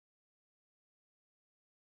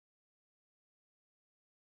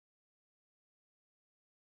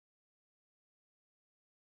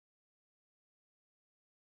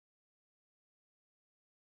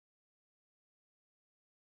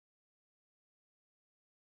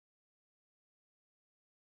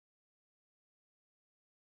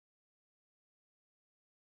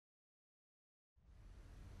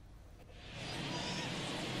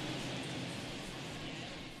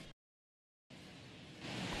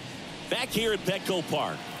Back here at Petco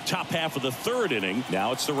Park, top half of the third inning.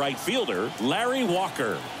 Now it's the right fielder, Larry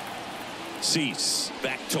Walker. Cease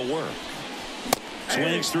back to work.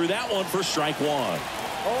 Swings through that one for strike one.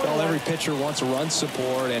 Well, every pitcher wants a run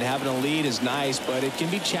support, and having a lead is nice, but it can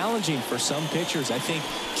be challenging for some pitchers. I think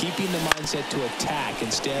keeping the mindset to attack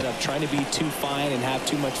instead of trying to be too fine and have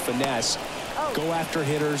too much finesse. Go after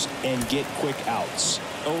hitters and get quick outs.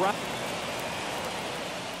 All right.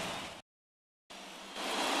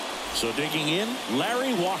 So digging in,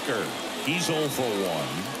 Larry Walker. He's 0 for 1.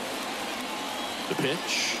 The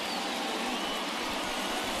pitch.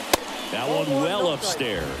 That one well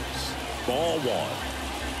upstairs. Ball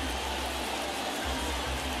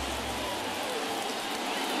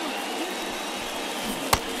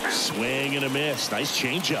 1. Swing and a miss. Nice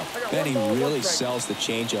changeup. Then he really sells the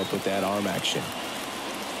changeup with that arm action.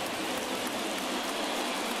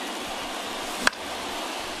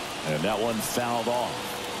 And that one fouled off.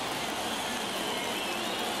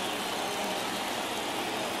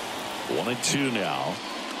 1-2 now.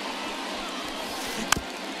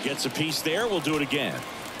 Gets a piece there. We'll do it again.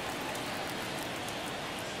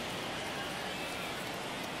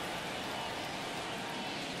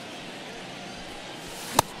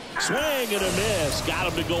 Swing and a miss.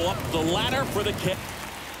 Got him to go up the ladder for the kick.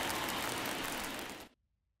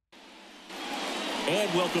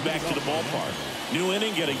 And welcome back to the ballpark. New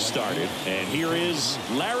inning getting started. And here is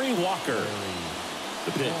Larry Walker.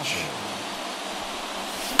 The pitch.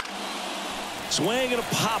 Swing and a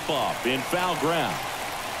pop-up in foul ground.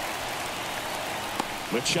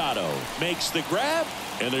 Machado makes the grab,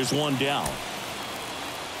 and there's one down.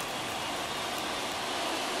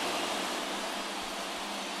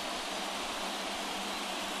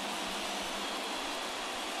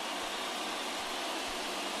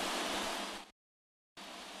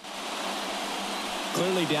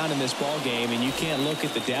 Clearly down in this ball game, and you can't look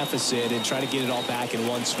at the deficit and try to get it all back in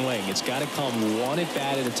one swing. It's got to come one at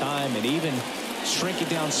bat at a time, and even shrink it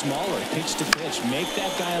down smaller, pitch to pitch. Make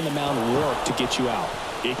that guy on the mound work to get you out.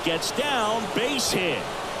 It gets down, base hit.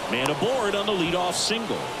 Man aboard on the leadoff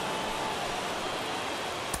single.